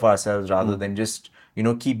outside of ourselves rather than just,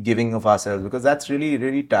 keep giving of ourselves? Because that's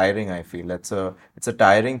really tiring, I feel. It's a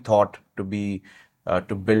tiring thought to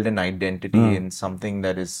build an identity in something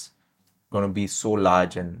that is going to be so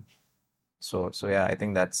large. And so yeah, I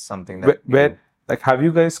think that's something that like, have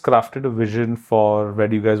you guys crafted a vision for where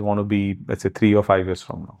do you guys want to be, let's say 3 or 5 years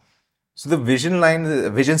from now? So the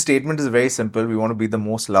vision statement is very simple. We want to be the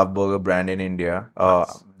most loved burger brand in India.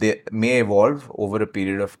 They may evolve over a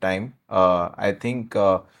period of time. I think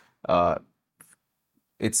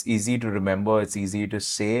it's easy to remember, it's easy to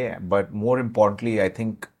say, but more importantly, I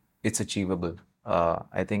think it's achievable.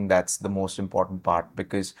 I think that's the most important part,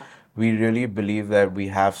 because we really believe that we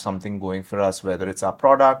have something going for us, whether it's our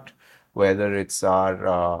product, whether it's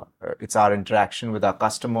our interaction with our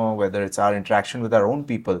customer, whether it's our interaction with our own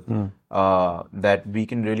people, that we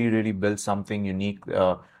can really build something unique.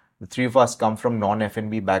 The three of us come from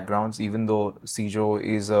non-F&B backgrounds. Even though Sijo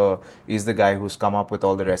is the guy who's come up with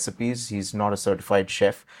all the recipes, he's not a certified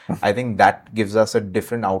chef. I think that gives us a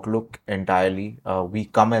different outlook entirely. We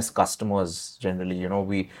come as customers generally.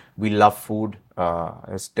 We love food. I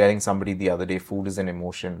was telling somebody the other day, food is an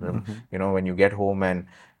emotion. When you get home and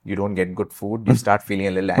you don't get good food, you start feeling a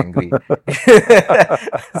little angry.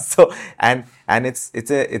 So and it's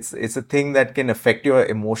a thing that can affect your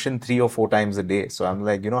emotion 3 or 4 times a day. So I'm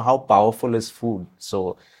like, how powerful is food?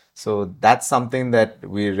 So that's something that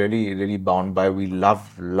we're really bound by. We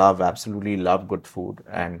absolutely love good food,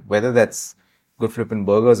 and whether that's Good Flippin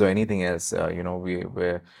burgers or anything else.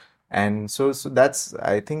 We're and so that's,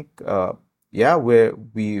 I think, yeah,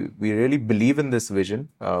 we really believe in this vision.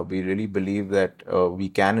 We really believe that we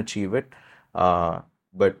can achieve it.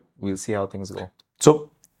 But we'll see how things go.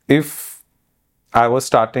 So, if I was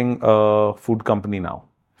starting a food company now,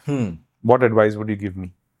 what advice would you give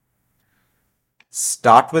me?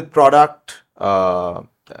 Start with product.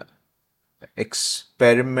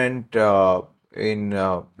 Experiment in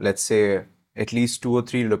let's say at least 2 or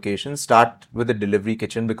 3 locations. Start with a delivery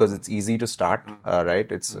kitchen because it's easy to start,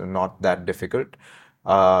 right? It's not that difficult.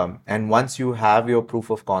 And once you have your proof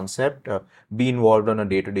of concept, be involved on a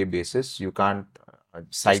day-to-day basis. You can't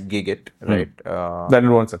side gig it, right? Then it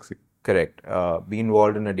won't succeed. Correct. Be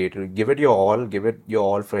involved in a day-to-day. Give it your all. Give it your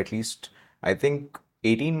all for at least, I think,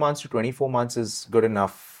 18 months to 24 months is good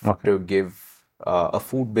enough to give a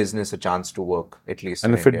food business a chance to work, at least.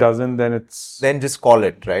 And if it doesn't, then it's... Then just call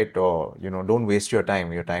it, right? Or, don't waste your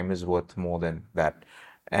time. Your time is worth more than that.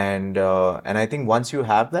 And I think once you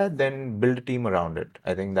have that, then build a team around it.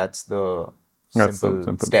 I think that's the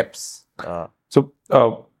simple steps. So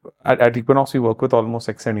at Equinox, we work with almost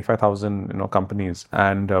like 75,000 companies,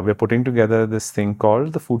 and we're putting together this thing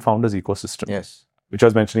called the Food Founders Ecosystem. Yes. Which I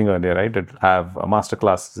was mentioning earlier, right? It'll have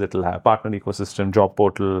masterclasses, it'll have partner ecosystem, job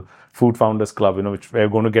portal, Food Founders Club, which we're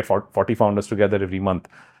going to get 40 founders together every month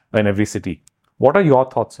in every city. What are your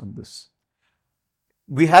thoughts on this?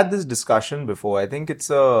 We had this discussion before. I think it's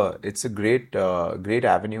a great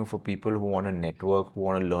avenue for people who want to network, who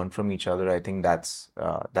want to learn from each other. I think that's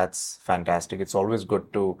fantastic. It's always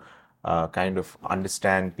good to kind of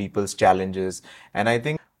understand people's challenges, and I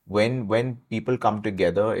think when people come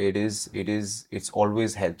together, it's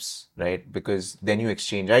always helps, right? Because then you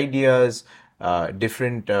exchange ideas,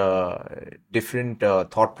 different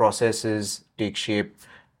thought processes take shape.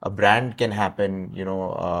 A brand can happen,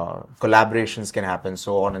 collaborations can happen,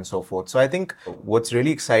 so on and so forth. So I think what's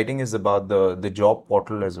really exciting is about the job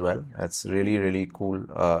portal as well. That's really, really cool.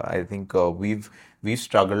 I think we've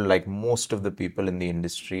struggled like most of the people in the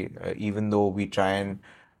industry, even though we try and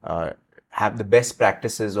have the best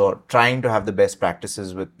practices or trying to have the best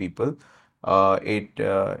practices with people.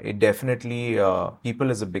 It definitely, people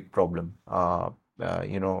is a big problem.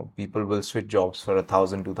 People will switch jobs for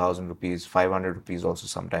 1,000, 2,000 rupees, 500 rupees also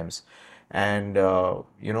sometimes. And,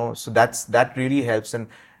 so that really helps. And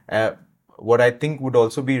what I think would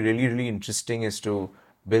also be really, really interesting is to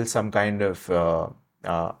build some kind of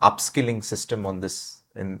upskilling system on this,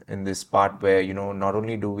 in this part where, not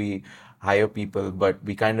only do we hire people, but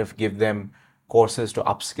we kind of give them courses to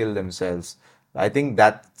upskill themselves. I think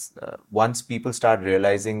that once people start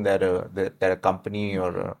realizing that a company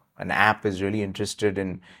or an app is really interested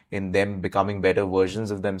in them becoming better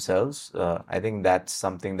versions of themselves, I think that's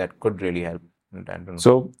something that could really help.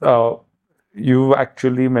 So you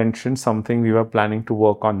actually mentioned something we were planning to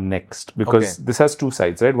work on next, because this has 2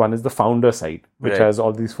 sides, right? One is the founder side, which has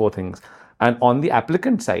all these 4 things. And on the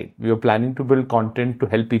applicant side, we are planning to build content to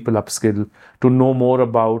help people upskill, to know more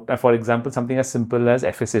about, for example, something as simple as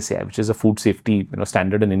FSSAI, which is a food safety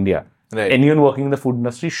standard in India. Right. Anyone working in the food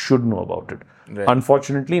industry should know about it. Right.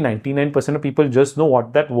 Unfortunately, 99% of people just know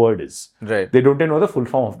what that word is. Right. They don't know the full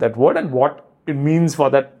form of that word and what it means for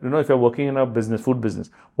that, if you're working in a business, food business,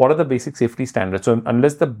 what are the basic safety standards? So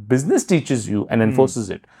unless the business teaches you and enforces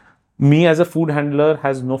it, me as a food handler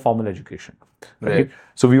has no formal education. Right?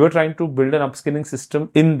 So we were trying to build an upskilling system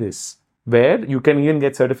in this, where you can even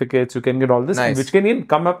get certificates, you can get all this, which can even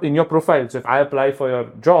come up in your profile. So if I apply for your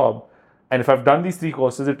job, and if I've done these 3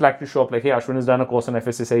 courses, it'll actually show up like, hey, Ashwin has done a course on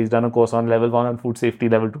FSSAI, he's done a course on level 1 on food safety,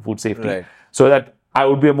 level 2 food safety. So that I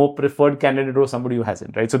would be a more preferred candidate over somebody who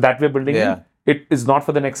hasn't, right? So that we're building it is not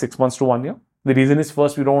for the next 6 months to 1 year. The reason is,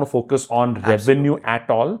 first, we don't want to focus on revenue at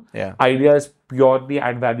all. Idea is purely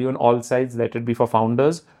add value on all sides, let it be for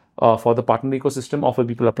founders, for the partner ecosystem, or for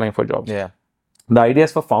people applying for jobs. The idea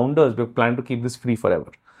is for founders, we plan to keep this free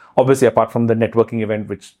forever. Obviously, apart from the networking event,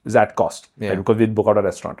 which is at cost, right? Because we book out a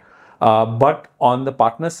restaurant. But on the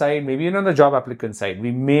partner side, maybe even on the job applicant side,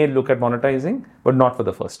 we may look at monetizing, but not for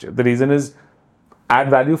the first year. The reason is,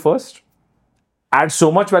 add value first. Add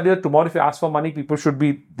so much value that tomorrow if you ask for money,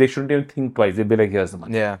 they shouldn't even think twice. They'll be like, here's the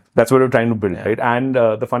money. That's what we're trying to build, right? And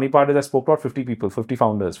the funny part is I spoke to about 50 people, 50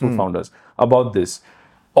 founders, food founders, about this.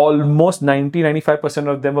 Almost 90-95%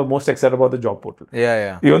 of them were most excited about the job portal.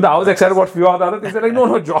 Even though I was excited about a few other things, they're like,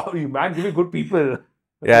 no, job, man, give me good people.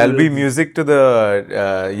 It'll be music to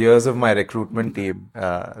the ears of my recruitment team.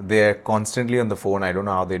 They're constantly on the phone. I don't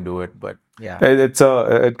know how they do it, but Yeah. It's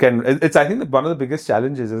I think one of the biggest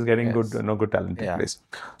challenges is getting Yes. good talent in Yeah. place.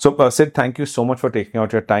 So Sid, thank you so much for taking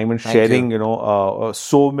out your time and Thank sharing, you.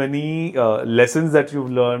 so many lessons that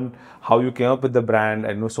you've learned, how you came up with the brand,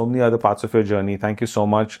 and so many other parts of your journey. Thank you so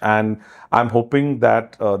much. And I'm hoping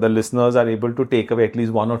that the listeners are able to take away at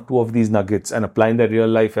least one or two of these nuggets and apply in their real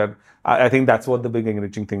life. And I think that's what the big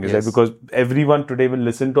enriching thing is, right? Yes. Because everyone today will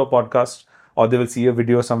listen to a podcast or they will see a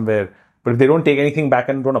video somewhere, but if they don't take anything back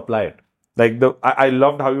and don't apply it. Like I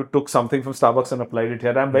loved how you took something from Starbucks and applied it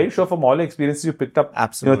here. I'm very sure from all the experiences you picked up,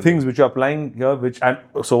 Absolutely. things which you're applying here, and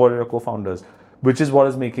so are your co-founders, which is what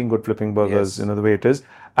is making Good Flipping Burgers, Yes. the way it is.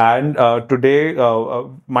 And today,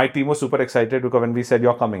 my team was super excited because when we said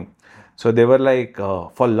you're coming, so they were like,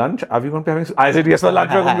 for lunch, are we going to be having? I said, yes, for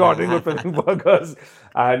lunch, we're going to be ordering Good Flipping Burgers.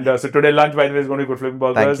 And so today, lunch, by the way, is going to be Good Flipping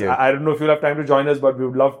Burgers. Thank you. I don't know if you'll have time to join us, but we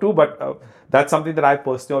would love to. But that's something that I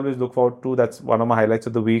personally always look forward to. That's one of my highlights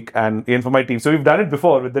of the week, and even for my team. So we've done it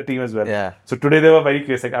before with the team as well. Yeah. So today, they were very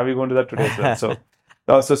curious, like, are we going to do that today as well?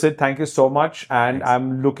 So Sid, thank you so much. And Thanks.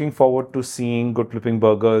 I'm looking forward to seeing Good Flipping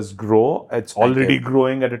Burgers grow. It's already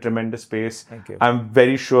growing at a tremendous pace. Thank you. I'm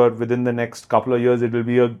very sure within the next couple of years, it will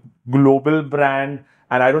be a global brand.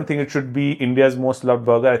 And I don't think it should be India's most loved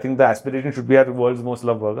burger. I think the aspiration should be at the world's most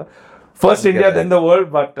loved burger. First India, then the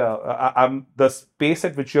world. But the pace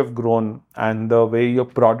at which you have grown and the way your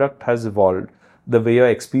product has evolved, the way your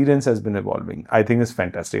experience has been evolving, I think is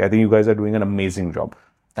fantastic. I think you guys are doing an amazing job.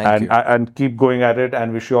 Thank you. And keep going at it,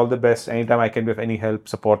 and wish you all the best. Anytime I can be of any help,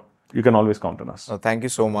 support, you can always count on us. Oh, thank you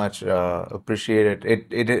so much. Appreciate it.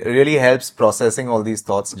 It really helps processing all these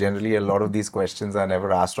thoughts. Generally, a lot of these questions are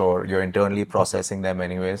never asked, or you're internally processing them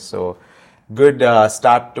anyways. So, good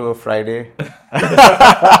start to a Friday.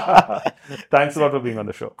 Thanks a lot for being on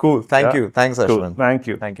the show. Cool. Thank you. Thanks, Ashwin. Cool. Thank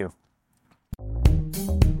you. Thank you.